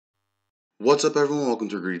What's up, everyone? Welcome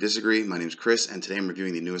to Agree to Disagree. My name's Chris, and today I'm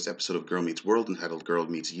reviewing the newest episode of Girl Meets World entitled Girl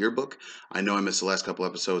Meets Yearbook. I know I missed the last couple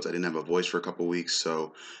episodes. I didn't have a voice for a couple weeks,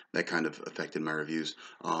 so that kind of affected my reviews.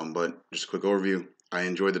 But just a quick overview. I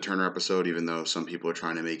enjoyed the Turner episode, even though some people are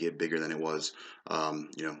trying to make it bigger than it was,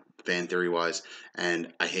 fan theory wise.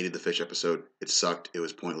 And I hated the fish episode. It sucked. It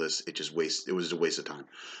was pointless. It was a waste of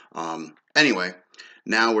time. Anyway,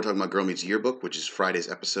 now we're talking about Girl Meets Yearbook, which is Friday's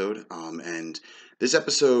episode. And this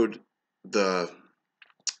episode, the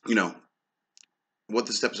you know what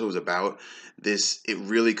this episode was about, it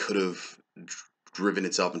really could have driven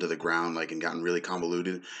itself into the ground, like, and gotten really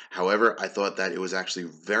convoluted. However, I thought that it was actually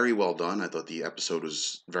very well done. I thought the episode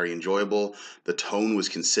was very enjoyable. The tone was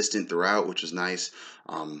consistent throughout, which was nice.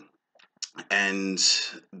 And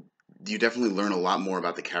you definitely learn a lot more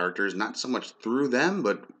about the characters, not so much through them,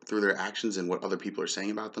 but through their actions and what other people are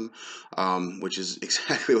saying about them, which is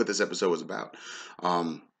exactly what this episode was about.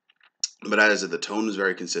 But as I said, the tone was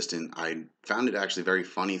very consistent. I found it actually very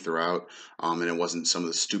funny throughout, and it wasn't some of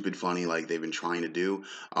the stupid funny like they've been trying to do.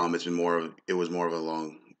 It was more of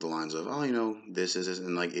along the lines of, oh, this is,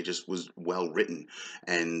 and like it just was well written.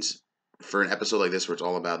 And for an episode like this, where it's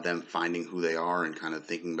all about them finding who they are and kind of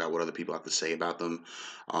thinking about what other people have to say about them,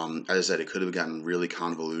 as I said, it could have gotten really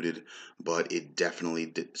convoluted, but it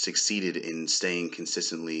definitely succeeded in staying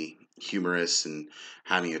consistently humorous and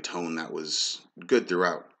having a tone that was good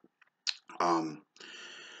throughout. Um,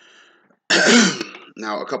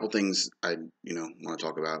 Now, a couple things I want to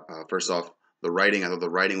talk about. First off, the writing. I thought the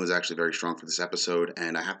writing was actually very strong for this episode,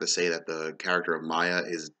 and I have to say that the character of Maya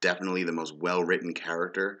is definitely the most well written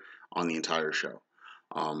character on the entire show.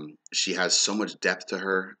 She has so much depth to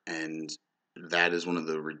her, and that is one of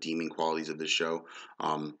the redeeming qualities of this show.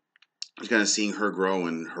 Just kind of seeing her grow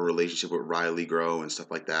and her relationship with Riley grow and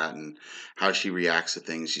stuff like that, and how she reacts to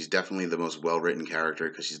things. She's definitely the most well written character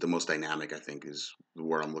because she's the most dynamic, I think, is the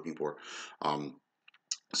word I'm looking for. Um,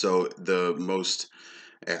 so the most,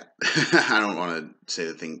 yeah, I don't want to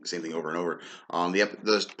say same thing over and over.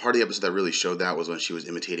 The part of the episode that really showed that was when she was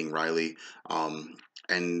imitating Riley,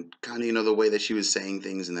 and kind of the way that she was saying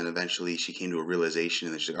things, and then eventually she came to a realization,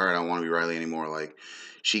 and then she's like, all right, I don't want to be Riley anymore. Like,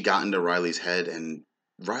 she got into Riley's head, and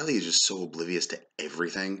Riley is just so oblivious to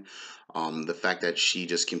everything. The fact that she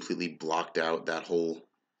just completely blocked out that whole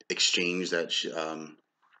exchange that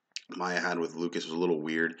Maya had with Lucas was a little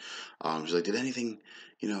weird. She's like, did anything,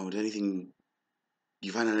 you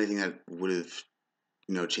find out anything that would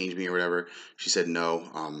have, changed me or whatever? She said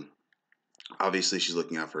no. Obviously, she's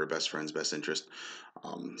looking out for her best friend's best interest.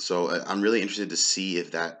 I'm really interested to see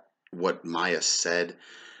if what Maya said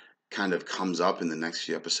kind of comes up in the next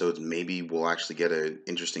few episodes. Maybe we'll actually get an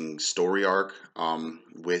interesting story arc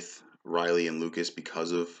with Riley and Lucas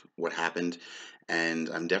because of what happened, and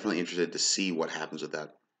I'm definitely interested to see what happens with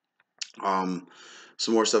that.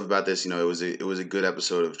 Some more stuff about this. It was a good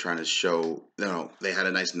episode of trying to show. They had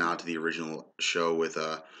a nice nod to the original show with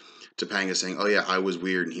Topanga saying, "Oh yeah, I was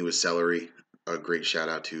weird and he was celery." A great shout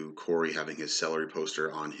out to Corey having his celery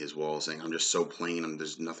poster on his wall saying, "I'm just so plain and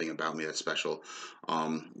there's nothing about me that's special."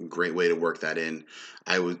 Great way to work that in.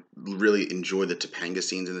 I would really enjoy the Topanga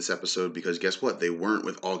scenes in this episode because guess what? They weren't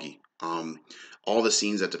with Augie. All the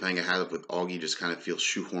scenes that Topanga had with Augie just kind of feel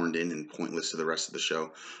shoehorned in and pointless to the rest of the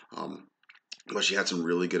show. But she had some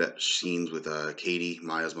really good scenes with Katie,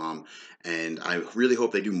 Maya's mom, and I really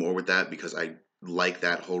hope they do more with that because I like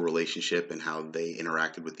that whole relationship and how they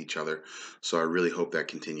interacted with each other. So I really hope that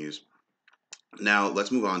continues. Now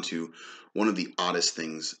let's move on to one of the oddest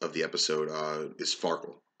things of the episode is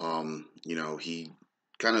Farkle. He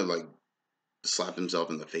kind of like slapped himself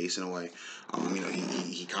in the face in a way.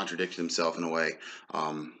 He contradicted himself in a way.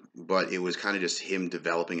 But it was kind of just him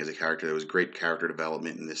developing as a character. There was great character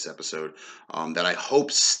development in this episode that I hope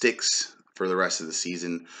sticks for the rest of the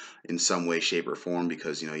season in some way, shape, or form.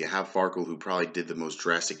 Because you have Farkle, who probably did the most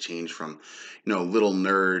drastic change from little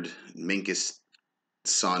nerd Minkus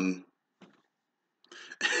son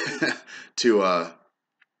to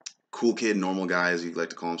cool kid, normal guy, as he'd like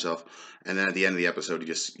to call himself. And then at the end of the episode, he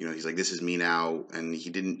just, he's like, "This is me now," and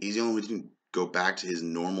he's the only one who didn't go back to his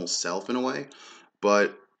normal self in a way,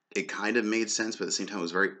 but it kind of made sense. But at the same time, it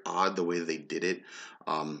was very odd the way that they did it,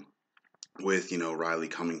 with Riley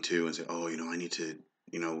coming to and saying, "Oh, I need to."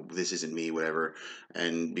 This isn't me, whatever,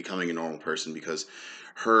 and becoming a normal person because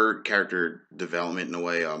her character development in a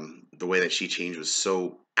way, the way that she changed was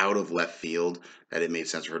so out of left field that it made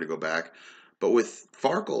sense for her to go back. But with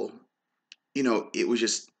Farkle, it was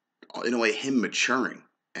just in a way him maturing,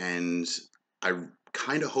 and I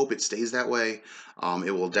kind of hope it stays that way.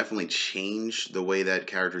 It will definitely change the way that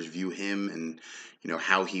characters view him and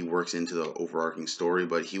how he works into the overarching story.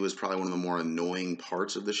 But he was probably one of the more annoying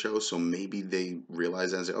parts of the show, so maybe they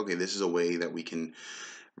realize that and say, okay, this is a way that we can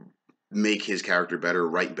make his character better,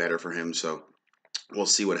 write better for him. So we'll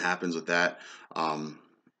see what happens with that. Um,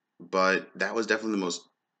 but that was definitely the most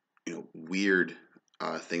weird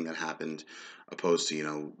thing that happened, opposed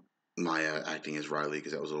to Maya acting as Riley,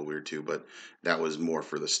 because that was a little weird too. But that was more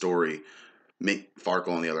for the story. Farkle,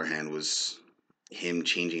 on the other hand, was him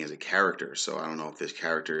changing as a character. So I don't know if this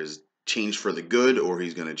character is changed for the good or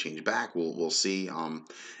he's going to change back. We'll see.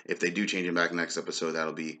 If they do change him back next episode,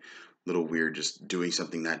 that'll be a little weird, just doing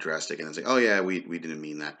something that drastic and then say, oh yeah, we didn't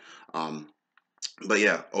mean that. But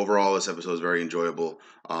yeah, overall, this episode was very enjoyable.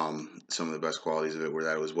 Some of the best qualities of it were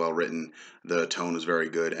that it was well written, the tone was very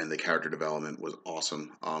good, and the character development was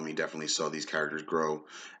awesome. You definitely saw these characters grow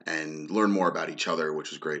and learn more about each other, which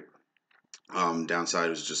was great. Downside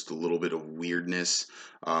was just a little bit of weirdness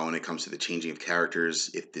when it comes to the changing of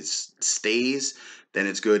characters. If this stays, then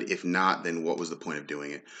it's good. If not, then what was the point of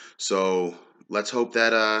doing it? So let's hope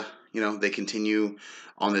that they continue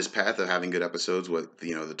on this path of having good episodes. With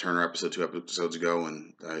the Turner episode 2 episodes ago,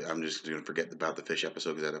 and I'm just going to forget about the fish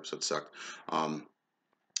episode because that episode sucked.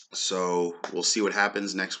 So we'll see what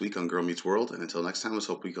happens next week on Girl Meets World, and until next time, let's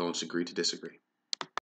hope we can all just agree to disagree.